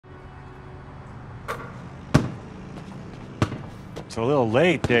It's a little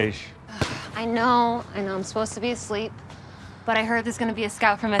late, Dej. I know, I'm supposed to be asleep. But I heard there's gonna be a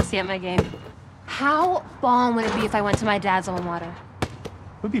scout from SC at my game. How bomb would it be if I went to my dad's alma mater?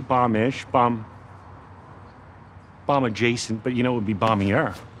 It would be bomb-ish, bomb adjacent, but you know it would be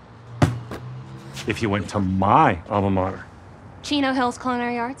bombier. If you went to my alma mater. Chino Hills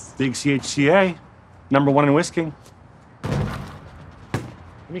Culinary Arts? Big CHCA, #1 in whisking.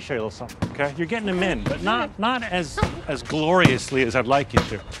 Let me show you a little something, okay? You're getting them in, but not as gloriously as I'd like you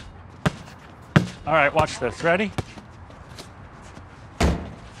to. All right, watch this. Ready?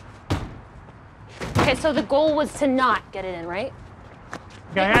 Okay, so the goal was to not get it in, right?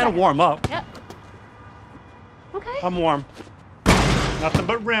 Yeah, I had to warm up. Yep. Okay. I'm warm. Nothing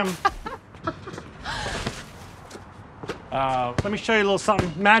but rim. Let me show you a little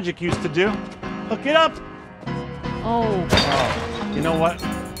something Magic used to do. Hook it up. Oh. You know what?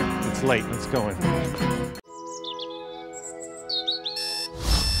 It's late. Let's go in.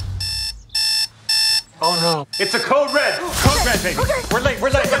 Oh no. It's a code red. Code red, baby. Okay. We're late.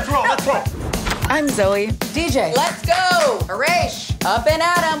 Let's roll. I'm Zoe. DJ. Let's go. Harish. Up and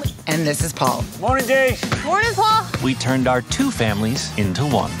at 'em. And this is Paul. Morning, Dej. Morning, Paul. We turned our 2 families into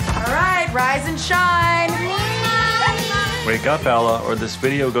 1. All right, rise and shine. Wake up, Ella, or this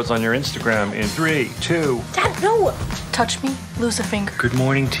video goes on your Instagram in 3, 2. Dad, no. Touch me, lose a finger. Good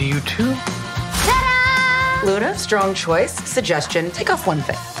morning to you, too. Ta-da! Luna, strong choice. Suggestion, take off one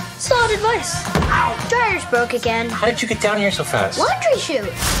thing. Solid advice. Ow, dryer's broke again. How did you get down here so fast? Laundry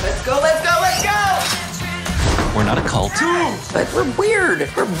chute. Let's go, let's go, let's go! We're not a cult. But we're weird.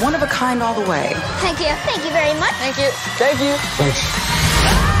 We're one of a kind all the way. Thank you very much. Thank you. Thank you.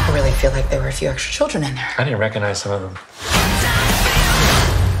 I really feel like there were a few extra children in there. I didn't recognize some of them.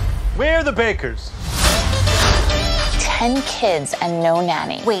 Where are the Bakers? 10 kids and no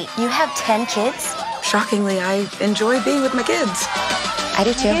nanny. Wait, you have 10 kids? Shockingly, I enjoy being with my kids. I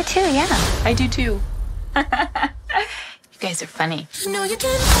do too. You do too, yeah. I do too. You guys are funny.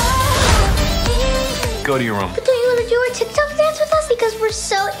 Go to your room. But don't you want to do our TikTok dance with us? Because we're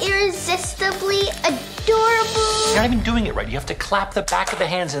so irresistibly adorable. You're not even doing it right. You have to clap the back of the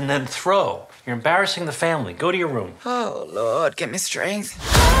hands and then throw. You're embarrassing the family. Go to your room. Oh, Lord, give me strength.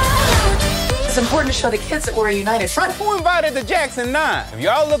 It's important to show the kids that we're a united front. Who invited the Jackson 9? If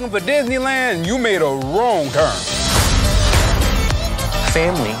y'all looking for Disneyland, you made a wrong turn.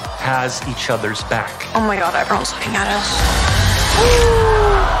 Family has each other's back. Oh my God, everyone's looking at us.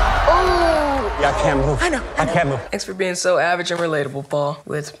 Yeah, I can't move. I know. I can't move. Thanks for being so average and relatable, Paul.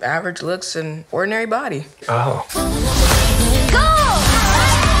 With average looks and ordinary body. Oh.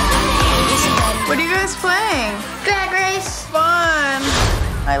 What are you guys playing? Drag race. Fun.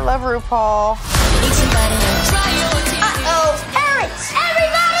 I love RuPaul. Uh-oh. Parents,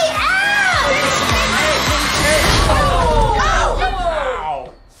 everybody out!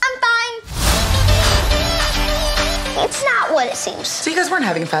 I'm fine. It's not what it seems. So you guys weren't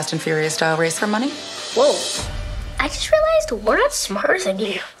having a Fast and Furious style race for money? Whoa. I just realized we're not smarter than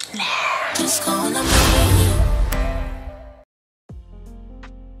you.